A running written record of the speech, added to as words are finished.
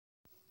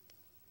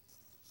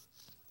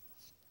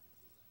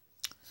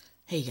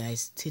Hey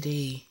guys,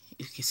 today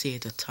you can see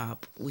at the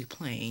top we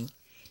playing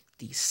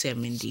the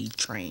 7D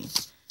train.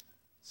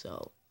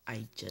 So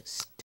I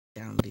just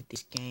downloaded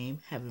this game,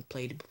 haven't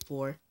played it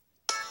before.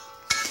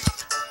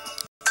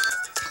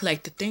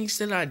 Like the things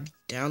that I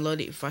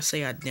downloaded, if I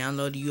say I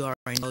downloaded, you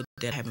already know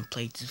that I haven't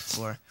played this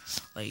before.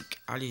 Like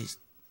I'm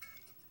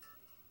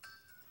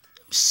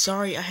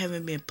sorry I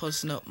haven't been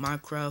posting up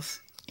Minecraft,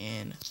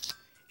 and as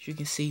you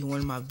can see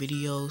one of my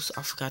videos,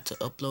 I forgot to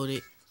upload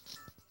it.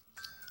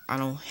 I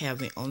don't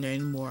have it on there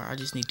anymore. I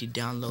just need to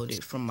download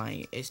it from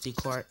my SD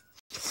card.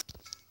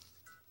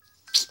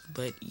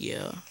 But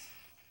yeah,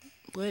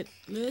 but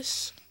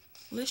let's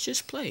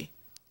just play.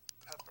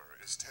 Pepper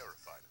is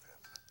terrified of him.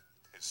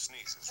 His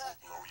sneezes will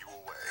blow you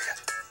away.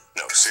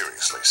 No,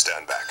 seriously,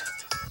 stand back.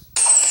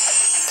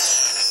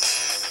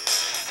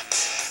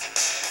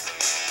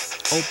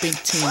 Open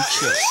team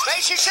trip.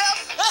 Face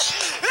yourself.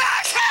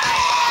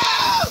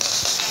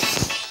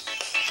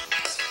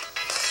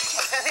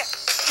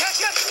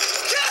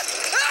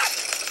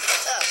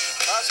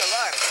 False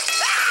alarm.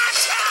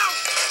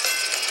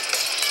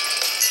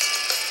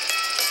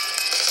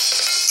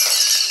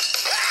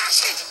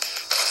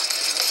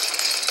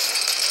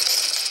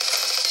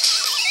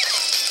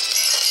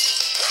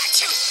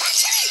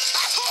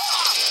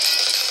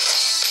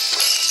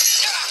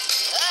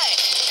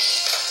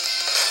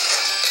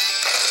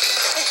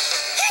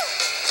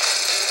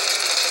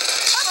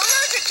 I'm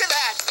allergic to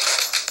that.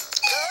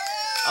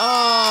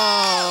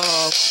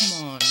 Oh,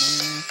 come on,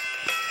 man.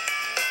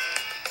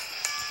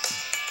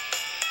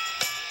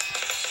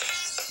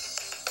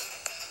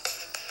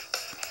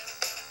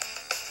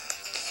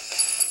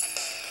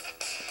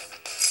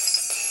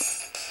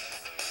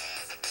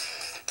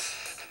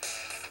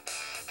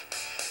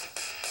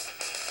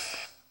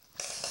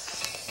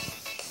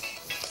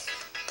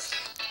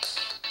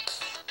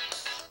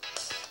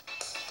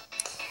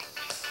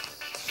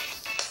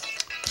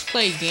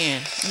 Play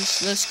again.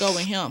 Let's go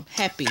with him.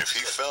 Happy. If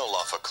he fell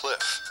off a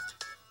cliff,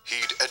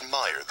 he'd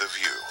admire the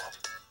view.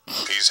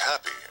 He's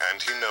happy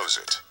and he knows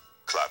it.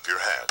 Clap your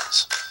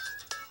hands.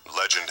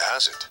 Legend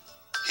has it,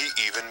 he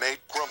even made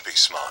Grumpy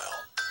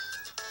smile.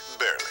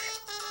 Barely.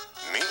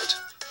 Meet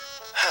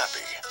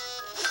Happy.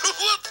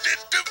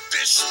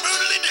 Whoop-de-doop-de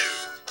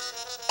schmoodly-doo.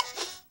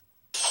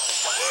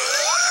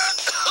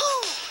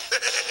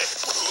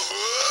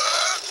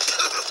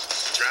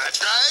 Try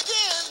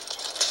again.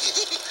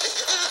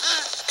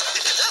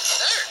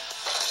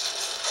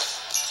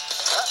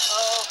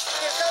 Uh-oh.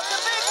 Here comes the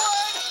big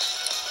one.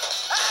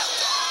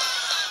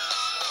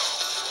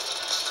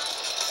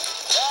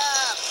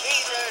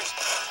 Beavers.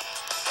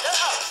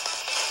 No.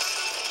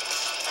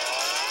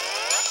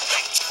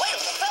 Wait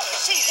till the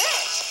fellas see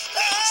this.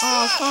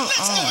 Oh, come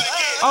on.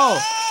 Oh.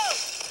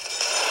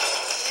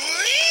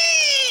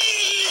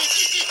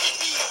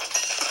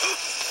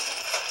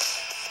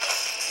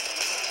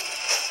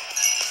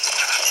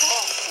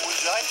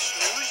 Was I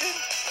snoozing?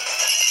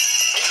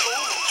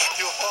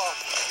 You're off.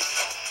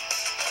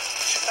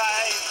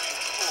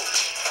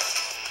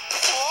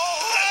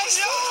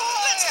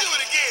 Let's do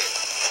it again.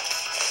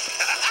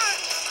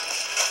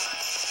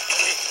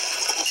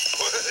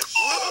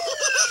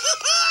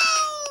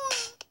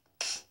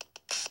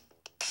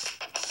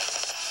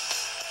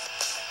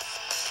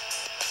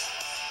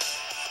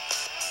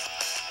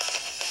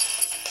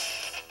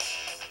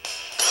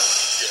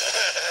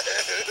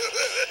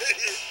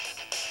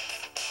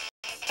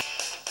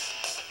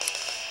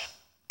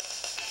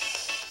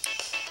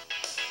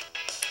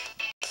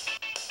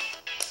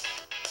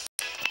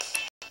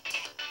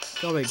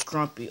 Go with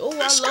Grumpy. Oh,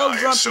 This I love guy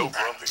Grumpy. is so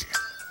grumpy.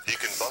 He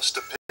can bust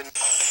a pin.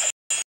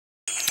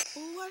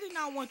 Oh, I did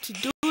not want to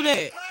do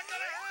that.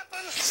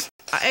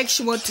 I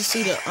actually want to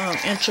see the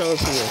intro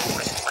here.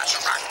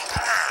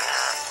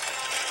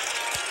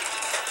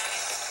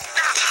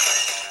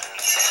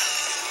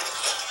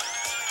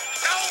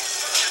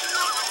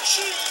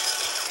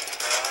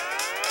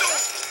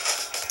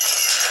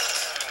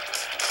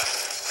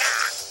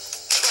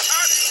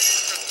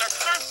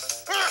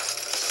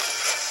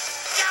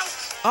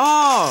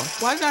 Oh,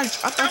 why did I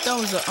thought that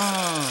was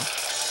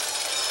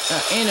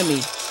an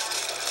enemy.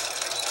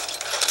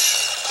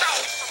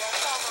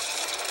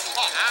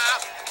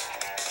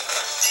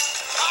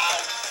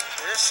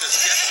 This is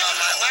getting on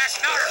my last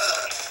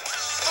nerve.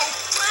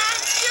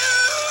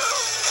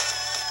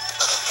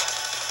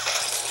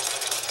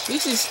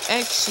 This is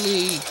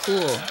actually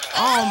cool.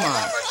 Oh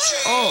my.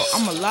 Oh,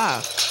 I'm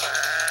alive.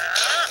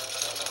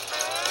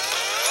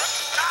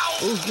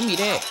 Ooh, give me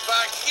that.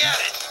 Forget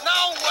it.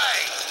 No way.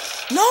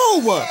 No!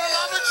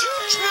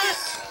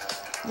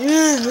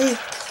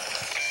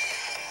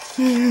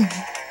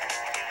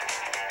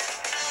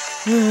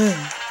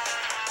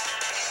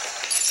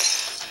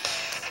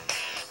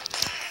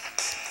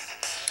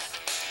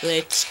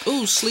 Let's.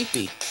 Ooh,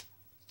 sleepy.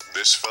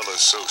 This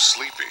fella's so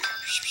sleepy.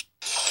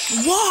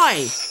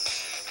 Why?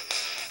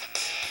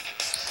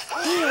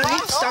 Yeah, I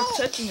need to stop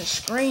touching the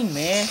screen,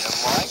 man.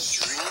 Am I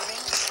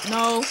dreaming?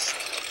 No.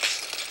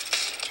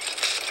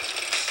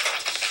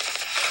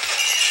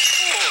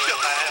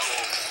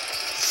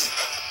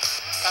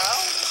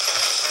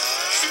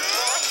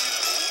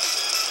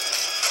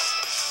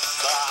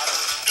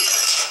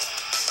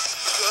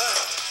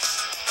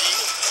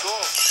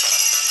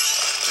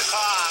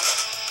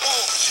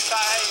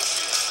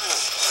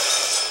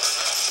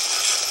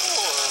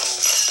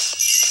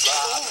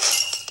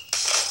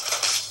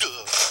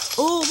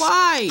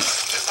 Why?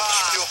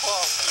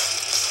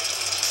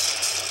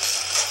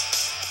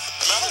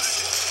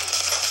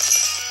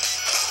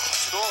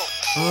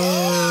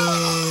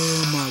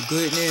 Oh my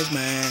goodness,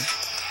 man.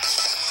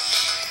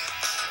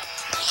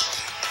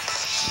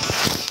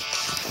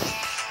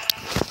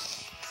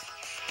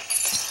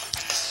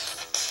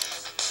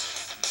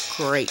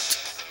 Great.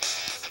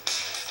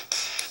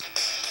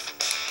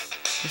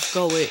 Let's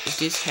go with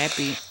this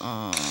happy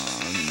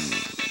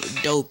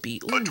Dopey.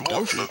 Ooh, A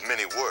dwarf Dopey. of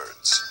many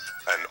words,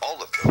 and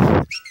all of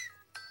them.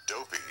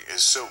 Dopey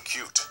is so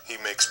cute, he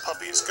makes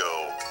puppies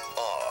go,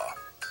 ah.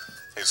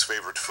 His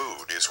favorite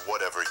food is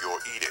whatever you're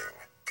eating.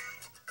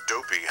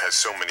 Dopey has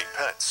so many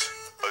pets,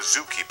 a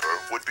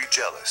zookeeper would be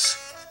jealous.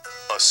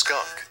 A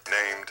skunk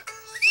named...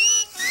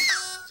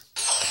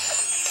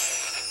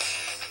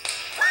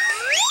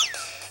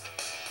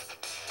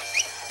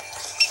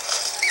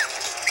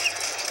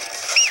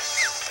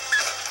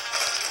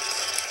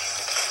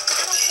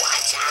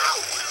 Watch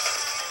out!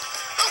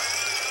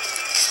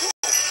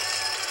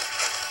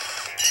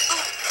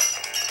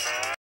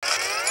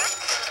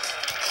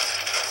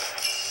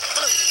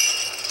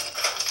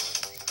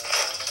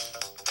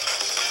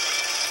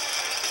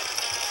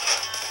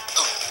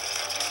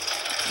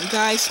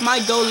 Guys, my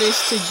goal is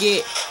to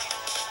get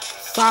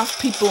 5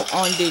 people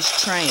on this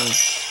train.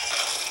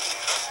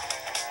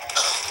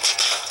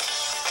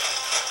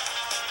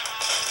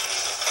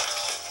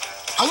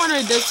 I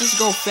wonder, does this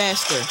go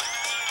faster?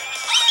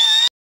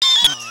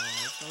 Oh,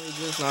 so we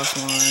just lost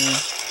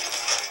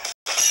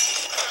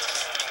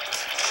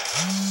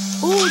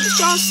one. Ooh, did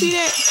y'all see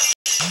that?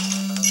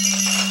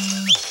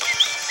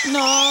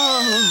 No.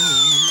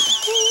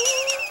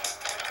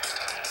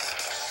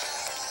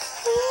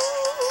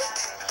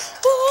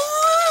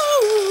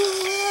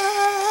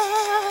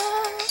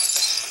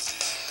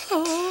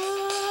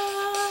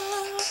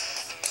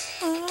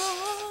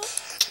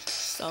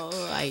 So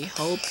I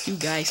hope you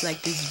guys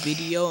like this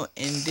video,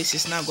 and this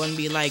is not going to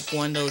be like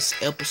one of those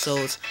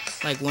episodes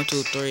like 1,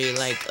 2, 3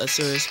 like a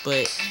series,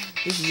 but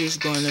this is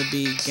just going to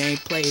be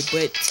gameplay.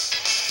 But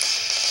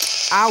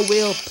I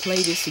will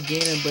play this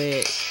again,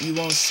 but you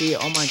won't see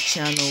it on my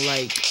channel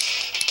like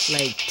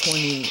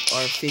 20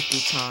 or 50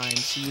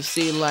 times. You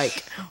see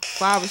like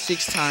 5 or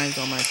 6 times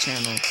on my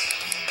channel.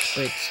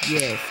 But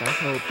yes, I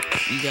hope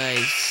you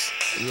guys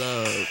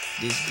love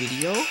this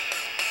video.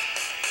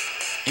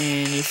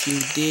 And if you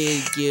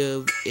did,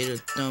 give it a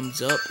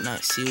thumbs up. And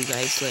I'll see you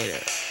guys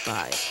later.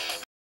 Bye.